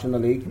centre halves in the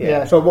league.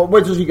 Yeah. So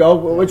where does he go?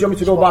 Where do you want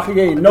me to go back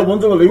again? No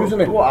wonder we're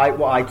losing it.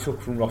 What I took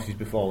from Ross's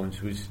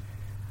performance was,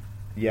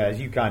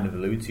 as you kind of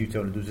alluded to,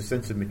 Tony, there was a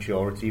sense of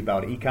maturity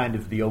about it. He kind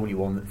of the only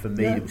one that, for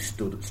me, that was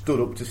stood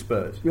up to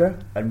Spurs. Yeah.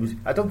 And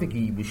I don't think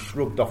he was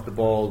shrugged off the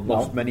ball,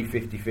 lost many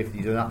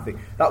 50-50s and that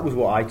thing. That was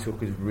what I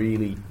took as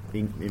really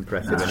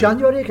impressive. It's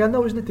January again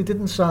though, isn't it? They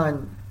didn't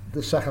sign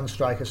the second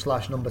striker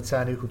 / number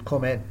 10 who could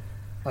come in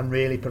and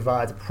really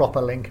provide a proper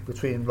link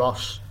between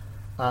Ross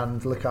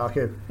and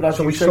Lukaku. But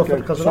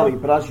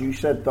as you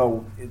said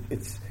though,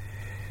 it's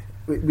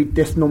with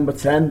this number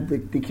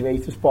 10, the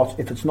creator spots,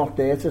 if it's not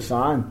there to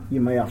sign,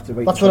 you may have to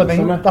wait. That's what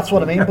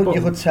I mean. But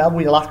you could tell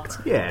we lacked,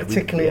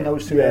 particularly in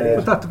those two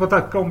areas. But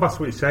that going back to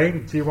what you're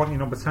saying, do you want your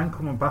number 10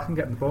 coming back and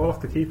getting the ball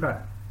off the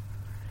keeper?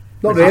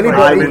 Not really,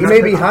 but he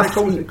maybe has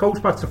to. It goes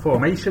back to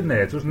formation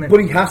there, doesn't it? But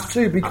he has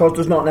to, because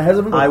there's nothing ahead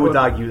of him. I would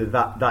argue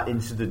that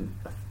incident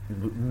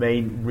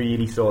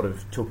really sort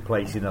of took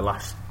place in the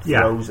last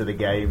throws of the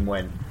game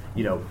when,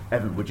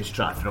 Everton would just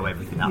try to throw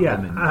everything at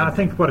them. And I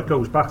think what it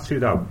goes back to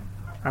though,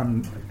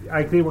 I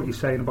agree what you're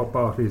saying about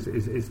Barkley is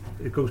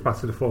it goes back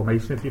to the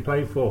formation. If you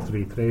play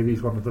 4-3-3,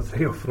 he's one of the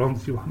three up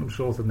front. You want him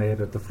sort of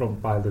near at the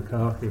front by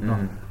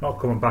Lukaku, not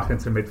coming back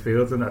into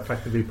midfield and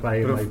effectively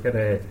playing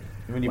a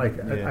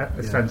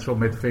central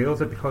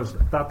midfielder, because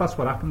that's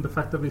what happened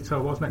effectively,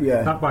 so wasn't it?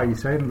 Yeah. That's why you're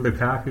saying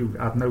Lukaku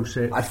had no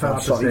service. I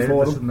felt sorry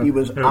for him.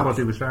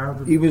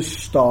 He was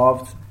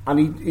starved,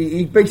 and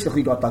he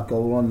basically got that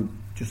goal on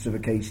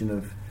justification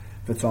of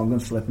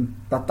Vertonghen slipping.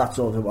 That's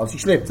all it was. He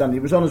slipped and he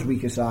was on his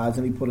weaker side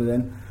and he put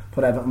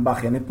Everton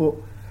back in it. But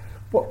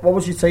what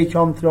was your take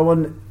on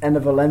throwing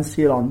Enner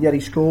Valencia on? Yeah, he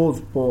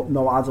scored, but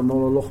no Adam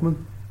or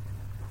Luchman.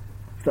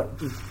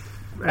 Good.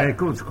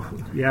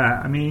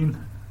 Yeah, I mean,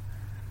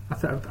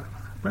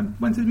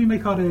 when did we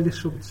make our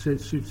earliest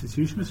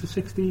substitution? Was it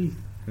 65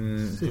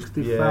 minutes? Just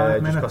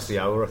past the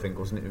hour, I think,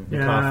 wasn't it?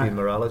 Yeah, McCarthy and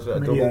Morales.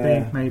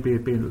 Maybe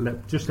it'd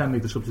been just only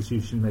the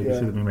substitution. Maybe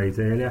should have been made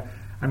earlier.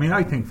 I mean,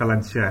 I think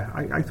Valencia.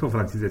 I thought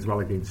Valencia did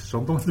well against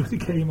Sunderland when he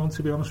came on,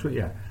 to be honest with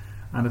you.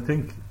 And I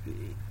think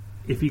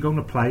if you're going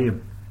to play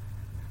him,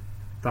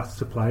 that's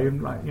to play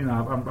him. Like,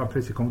 I'm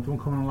pretty comfortable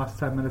coming on the last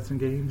 10 minutes in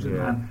games,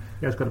 and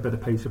he has got a bit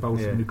of pace about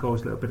him. He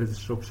caused a little bit of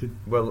disruption.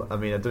 Well, I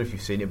mean, I don't know if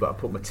you've seen it, but I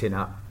put my tin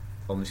hat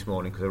on this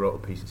morning because I wrote a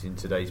piece in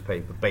today's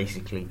paper,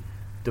 basically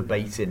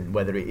debating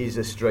whether it is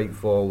a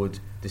straightforward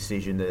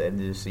decision at the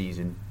end of the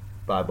season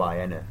by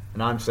Enner.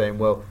 And I'm saying,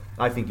 well,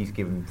 I think he's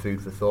given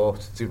food for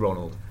thought to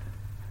Ronald,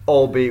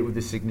 albeit with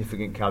the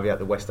significant caveat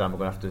that West Ham are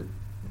going to have to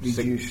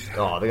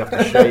they have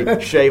to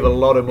shave a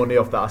lot of money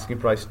off that asking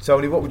price.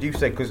 Tony, what would you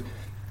say? Because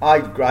I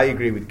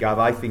agree with Gav.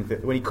 I think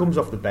that when he comes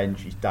off the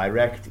bench, he's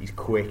direct, he's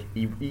quick,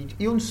 he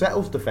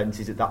unsettles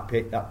defences at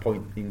that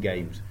point in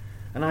games.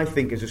 And I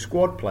think as a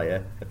squad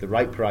player at the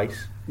right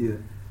price,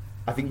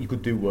 I think you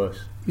could do worse.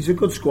 He's a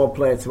good squad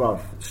player to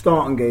have.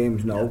 Starting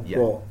games,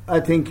 but I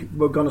think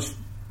we're going to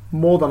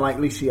more than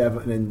likely see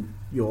Everton in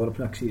Europe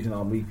next season,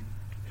 aren't we?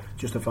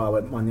 Justify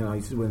what Man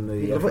United win the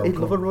he'd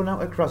love a run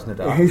out of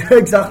Krasnodar.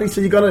 Exactly,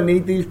 so you're going to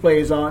need these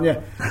players, aren't you?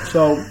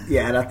 So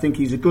I think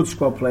he's a good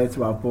squad player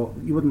to have, but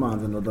you wouldn't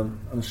mind on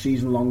a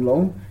season-long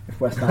loan if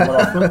West Ham were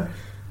offering.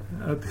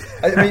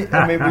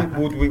 I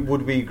mean,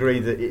 would we agree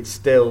that it's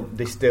still,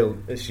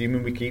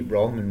 assuming we keep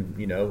wrong,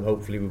 and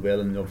hopefully we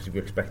will, and obviously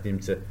we're expecting him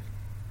to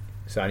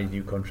sign his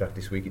new contract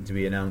this week and to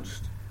be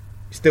announced.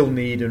 Still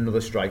need another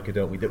striker,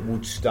 don't we? That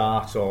would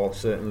start or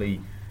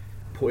certainly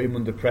put him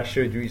under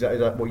pressure. Is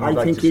that what you'd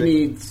like to see? I think he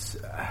needs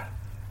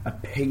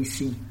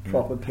a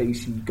proper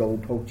pacey goal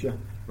poacher.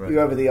 Right.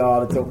 Whoever they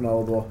are, I don't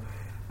know, but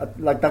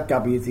like that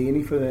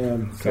Gabbiadini for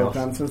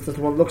Southampton. That's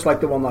the one. Looks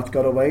like the one that's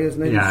got away,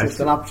 isn't it? Yeah, he's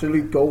just an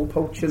absolute goal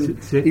poacher.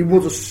 He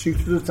would have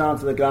suited the down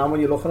to the ground when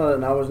you're looking at it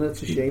now, isn't it?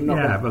 It's a shame.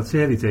 Well, it's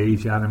early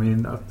days, I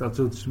mean, I'll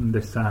judge him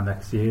this time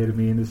next year. I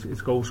mean,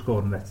 his goal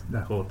scoring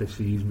record this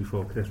season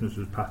before Christmas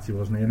was patchy,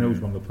 wasn't he? I know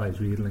he's one of the players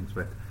we'd linked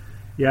with.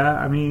 Yeah,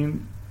 I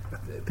mean, I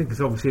think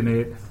it's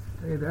obviously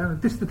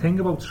this is the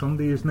thing about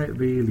Sunday, isn't it,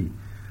 really?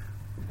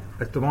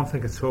 The one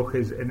thing it took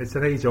is, and it's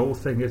an age-old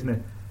thing, isn't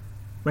it?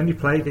 When you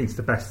play against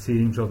the best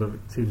teams or the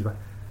teams,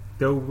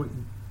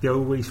 they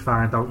always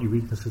find out your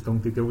weaknesses,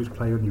 don't they? They always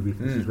play on your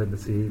weaknesses with the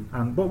team.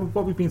 And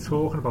what we've been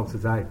talking about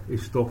today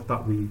is stuff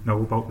that we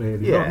know about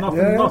really.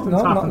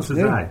 Nothing's happened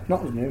today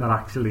that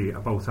actually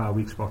about our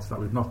weak spots that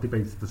we've not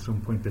debated at some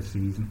point this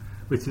season,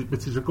 which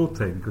is a good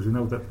thing, because we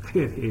know that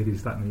there are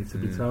areas that need to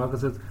be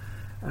targeted.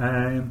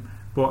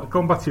 But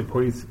going back to your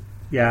point,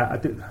 I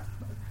do.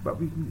 But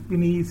we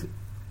need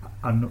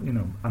a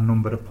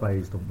number of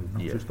players, don't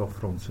we? Not just up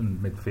front and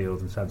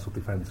midfield and central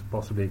defence,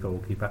 possibly a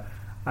goalkeeper.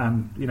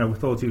 And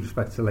with all due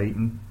respect to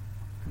Leighton,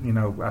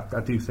 I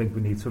do think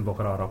we need to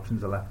look at our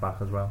options at left back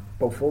as well.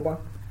 Both full back?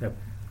 Yeah,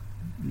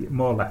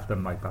 more left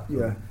than right back.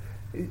 Yeah.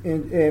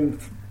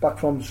 Back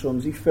from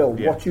Swansea, Phil,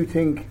 what do you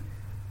think?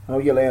 I know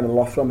you learn a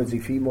lot from a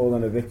defeat more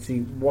than a victory.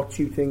 What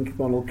do you think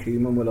Ronald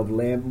Koeman will have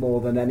learned more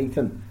than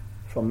anything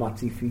from that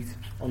defeat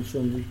on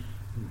Sunday?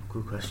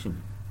 Good question.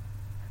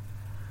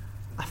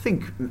 I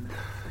think,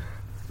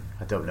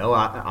 I don't know.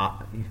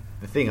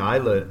 The thing I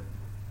learned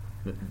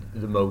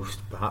the most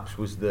perhaps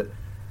was that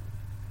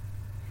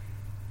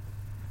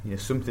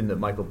something that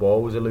Michael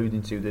Ball was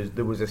alluding to,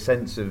 there was a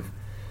sense of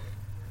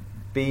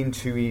being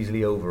too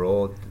easily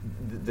overawed.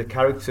 The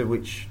character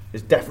which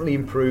has definitely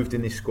improved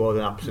in this squad,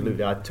 and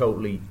absolutely I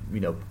totally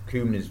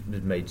Koeman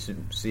has made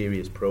some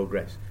serious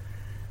progress.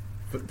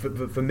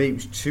 For me it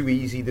was too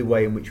easy the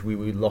way in which we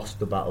lost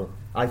the battle.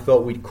 I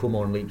thought we'd come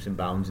on leaps and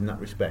bounds in that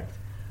respect,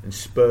 and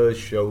Spurs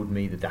showed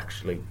me that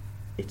actually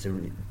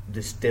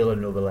there's still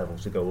another level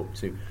to go up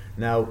to.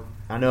 Now,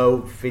 I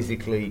know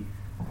physically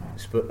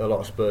a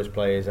lot of Spurs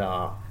players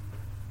are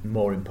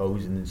more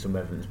imposing than some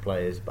Everton's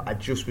players, but I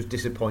just was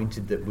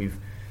disappointed that with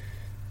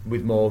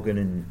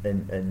Morgan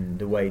and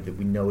the way that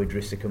we know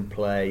Idrissa can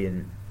play,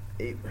 and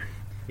it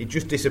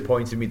just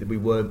disappointed me that we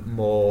weren't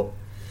more.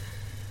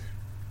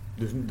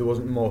 There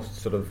wasn't more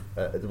sort of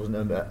there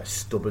wasn't a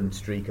stubborn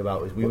streak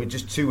about us. We were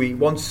just too easy.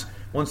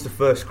 Once the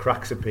first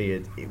cracks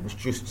appeared, it was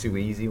just too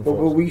easy. But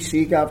will we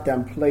see, Gav,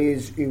 them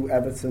players who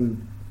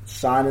Everton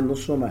sign in the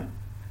summer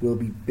will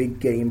be big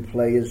game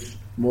players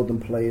more than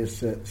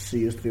players to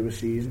see us through a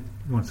season?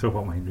 You want to talk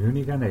about Wayne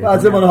Rooney again?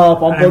 I don't want to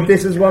harp on, but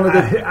this is one of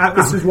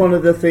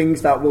the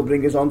things that will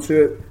bring us onto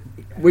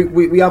it.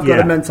 We have got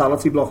a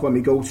mentality block when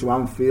we go to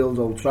Anfield,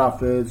 Old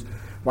Trafford,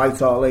 White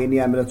Hart Lane, the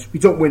Emirates. We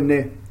don't win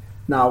there.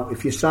 Now,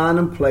 if you're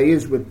signing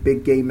players with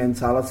big game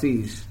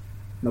mentalities,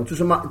 it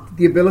doesn't matter.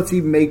 The ability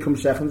may come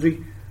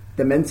secondary.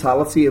 The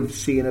mentality of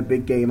seeing a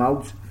big game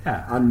out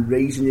and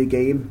raising your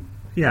game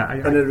in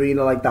an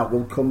arena like that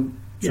will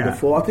come to the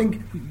fore. I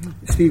think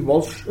Steve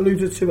Walsh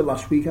alluded to it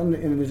last weekend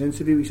in his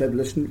interview. He said,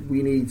 listen,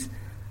 we need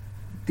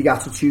the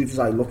attitudes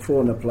I look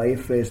for in a player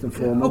first and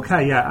foremost.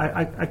 Okay,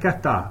 I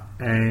get that.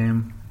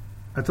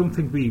 I don't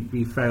think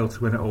we failed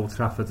to win at Old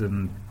Trafford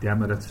and the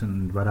Emirates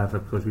and whatever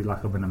because we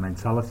lack a winning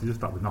mentality.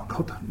 Just that we're not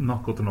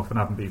good enough and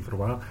haven't been for a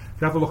while.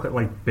 If you have a look at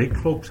like big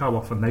clubs, how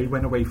often they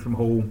went away from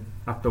home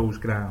at those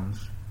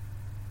grounds.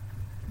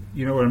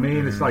 You know what I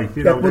mean? It's like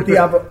they've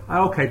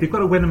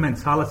got a winning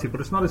mentality, but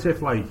it's not as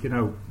if like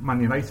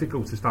Man United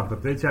go to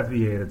Stamford Bridge every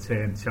year and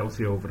turn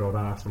Chelsea over or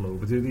Arsenal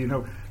over.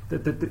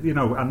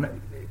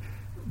 And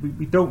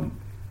we don't.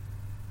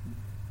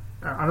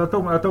 And I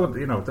don't want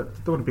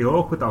to be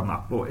awkward on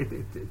that, but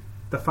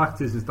the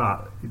fact is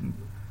that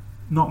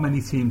not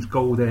many teams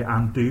go there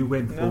and do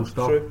win. Full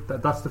stop.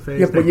 That's the first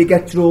thing. But you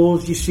get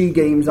draws, you see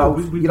games out.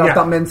 You have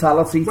that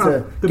mentality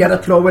to get a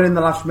throw in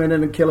the last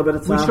minute and kill a bit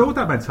of time. We showed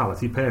that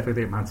mentality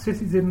perfectly at Man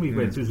City, didn't we?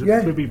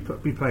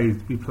 We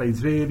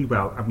played really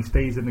well and we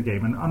stayed in the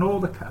game, and all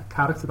the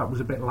character that was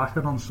a bit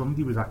lacking on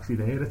Sunday was actually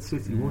there at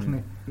City, wasn't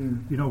it?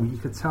 You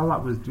could tell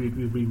that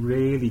we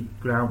really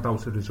ground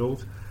out a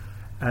result.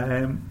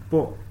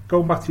 But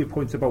going back to your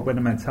point about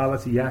winning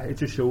mentality, it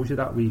just shows you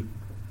that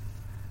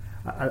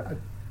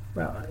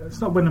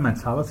it's not winning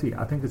mentality.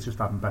 I think it's just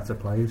having better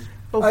players.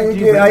 I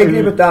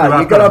agree with that.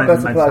 You've got to have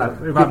better players.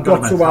 You've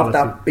got to have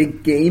that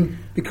big game,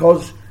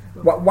 because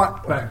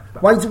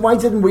why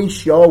didn't we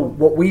show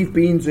what we've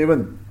been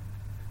doing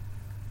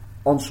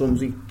on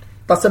Sunday?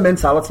 That's a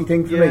mentality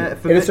thing for me.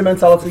 It's a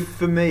mentality.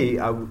 For me,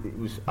 I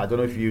don't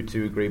know if you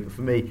two agree, but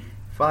for me,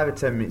 5 or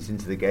 10 minutes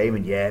into the game,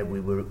 and we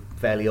were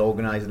fairly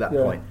organised at that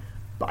point.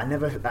 But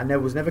I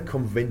was never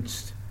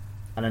convinced,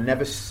 and I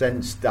never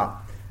sensed that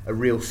a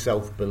real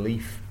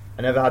self-belief.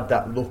 I never had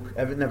that look.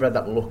 Never had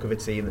that look of a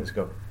team that's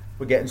go,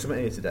 we're getting something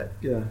here today.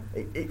 Yeah.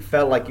 It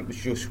felt like it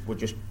was we're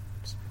just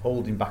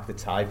holding back the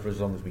tide for as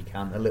long as we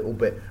can, a little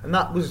bit, and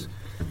that was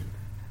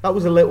a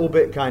little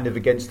bit kind of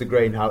against the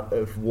grain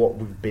of what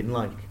we've been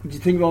like. Do you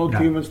think Ronald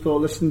Koeman's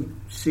thought, listen,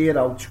 see it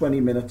out 20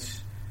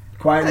 minutes,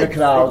 quieten the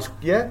crowd,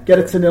 get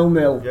it to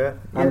 0-0,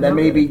 and then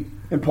maybe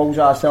impose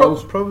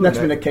ourselves. Next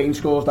minute Kane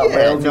scores that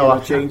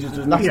way, changes,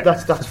 doesn't it?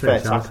 That's fair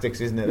tactics,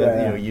 isn't it?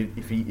 That,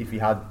 if he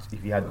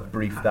had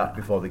briefed that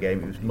before the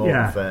game, it was more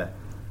than fair.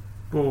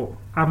 But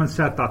having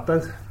said that,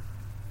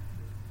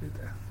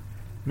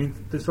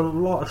 there's a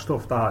lot of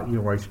stuff that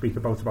I speak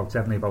about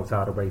generally about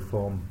our away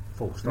form,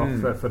 full stop,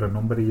 for a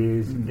number of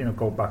years.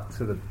 Go back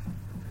to the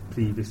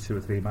previous 2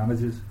 or 3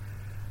 managers,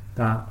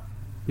 that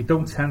we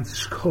don't tend to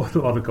score a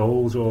lot of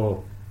goals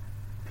or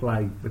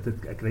play with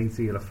a great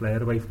deal of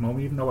flair away from home,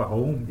 even though at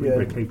home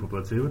we're capable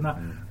of doing that.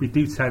 We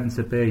do tend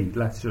to be,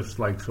 let's just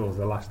like sort of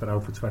last it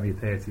out for 20 or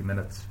 30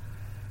 minutes,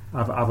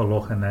 have a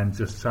look, and then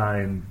just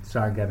try and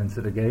get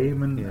into the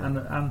game,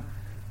 and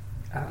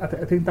I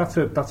think that's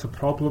a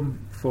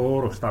problem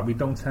for us, that we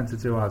don't tend to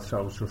do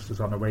ourselves justice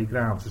on away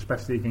grounds,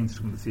 especially against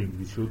some of the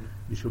teams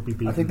we should be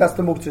beating. I think that's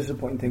the most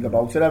disappointing thing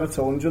about it.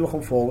 Everton, you're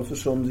looking forward to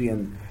Sunday,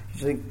 and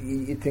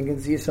you're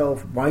thinking to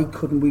yourself, why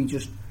couldn't we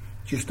just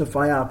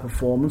justify our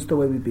performance the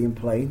way we've been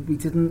playing? We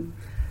didn't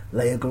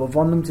lay a glove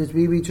on them, did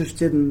we? We just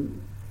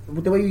didn't.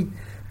 The way we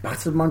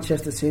battered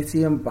Manchester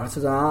City and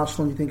battered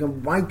Arsenal, you're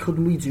thinking, why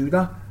couldn't we do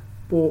that?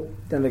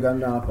 But then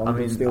again,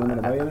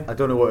 I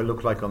don't know what it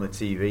looked like on the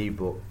TV,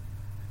 but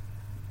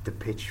the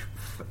pitch,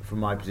 from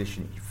my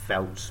position, it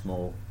felt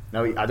small.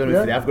 Now, I don't know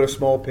if they have got a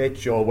small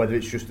pitch, or whether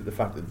it's just the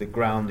fact that the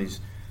ground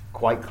is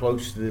quite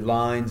close to the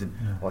lines,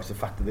 or it's the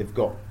fact that they've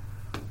got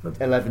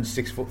 11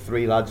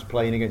 6'3" lads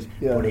playing against.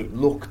 But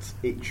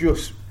it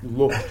just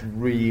looked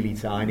really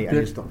tiny. I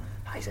just thought,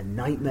 it's a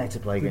nightmare to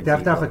play against. They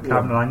have to have a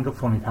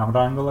funny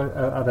camera angle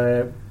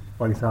at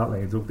White Hart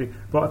Lane Rugby.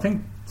 But I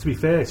think, to be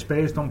fair,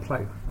 Spurs don't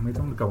play. I mean,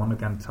 don't go on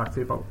again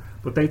tactically about,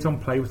 but they don't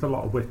play with a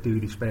lot of width, do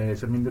the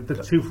Spurs. I mean, the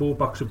two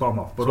full-backs are bomb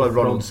off. But that's what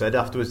Ronald said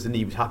afterwards, and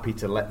he was happy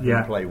to let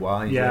them play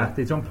wide. Yeah,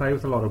 they don't play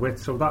with a lot of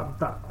width, so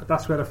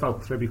that's where I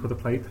felt Tribby could have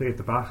played three at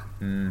the back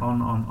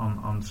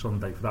on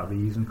Sunday for that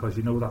reason, because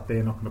you know that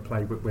they're not going to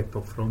play with width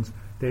up front.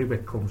 Their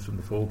width comes from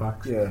the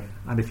full-backs. Yeah.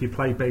 And if you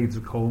play Baines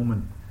or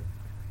Coleman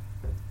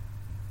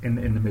in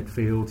the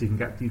midfield, you can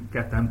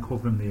get them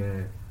covering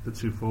the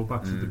two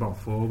full-backs at the bottom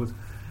forward.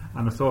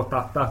 And I thought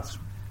that's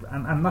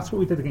what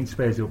we did against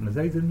Spurs the opening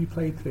day, didn't we?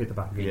 Played three at the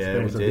back against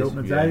Spurs the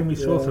opening day, and we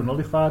sort of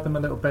nullified them a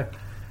little bit.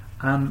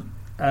 And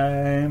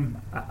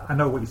I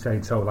know what you're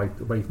saying, so like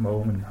away from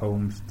home and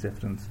home's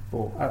different,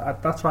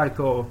 but that's why I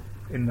thought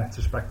in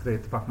retrospect three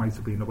at the back might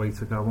have been the way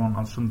to go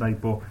on Sunday.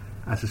 But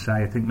as I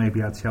say, I think maybe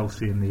he had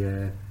Chelsea in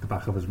the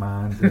back of his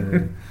mind,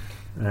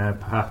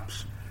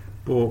 perhaps.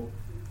 But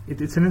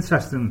it's an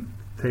interesting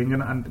thing,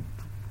 and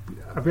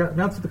have you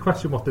answered the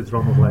question, what did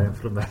Ronald learn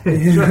from there?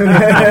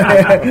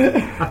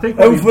 I think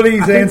hopefully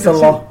he's learned a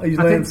lot. I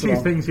think two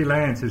things he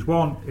learned is,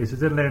 one is he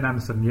didn't learn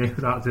anything new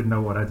that I didn't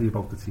know already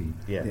about the team,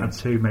 and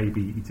two,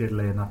 maybe he did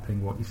learn that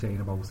thing what you're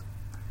saying about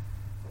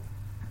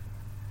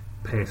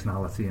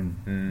personality and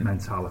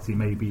mentality.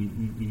 Maybe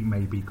he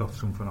maybe got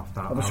something off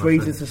that. I'm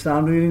persuaded to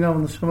stand really now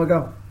in the summer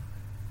go.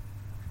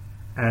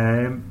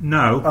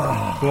 No,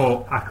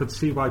 but I could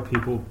see why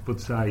people would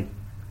say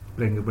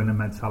bring a winning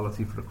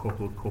mentality for a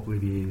couple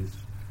of years,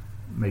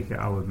 make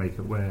it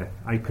work.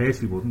 I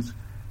personally wouldn't,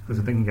 because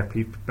I think you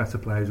can get better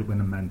players with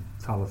winning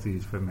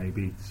mentalities for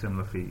maybe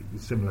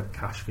similar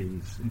cash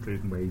fees,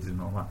 including wages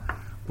and all that.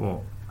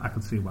 But I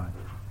could see why.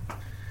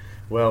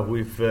 Well,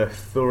 we've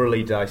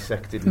thoroughly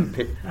dissected and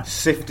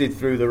sifted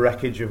through the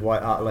wreckage of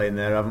White Hart Lane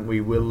there, haven't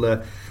we?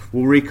 We'll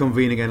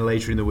reconvene again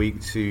later in the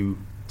week to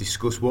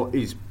discuss what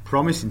is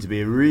promising to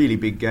be a really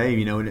big game,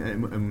 you know,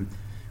 and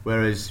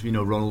whereas, you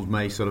know, Ronald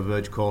may sort of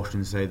urge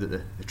caution and say that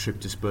a trip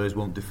to Spurs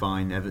won't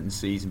define Everton's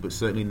season, but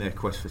certainly in their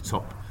quest for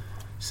top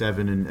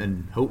 7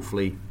 and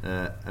hopefully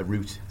a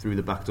route through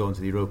the back door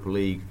into the Europa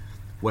League,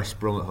 West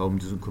Brom at home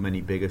doesn't come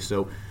any bigger.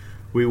 So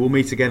we will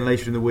meet again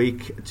later in the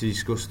week to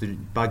discuss the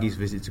Baggies'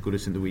 visit to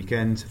Goodison at the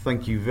weekend.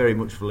 Thank you very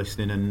much for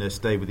listening, and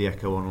stay with the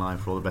Echo Online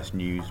for all the best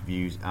news,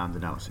 views and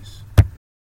analysis.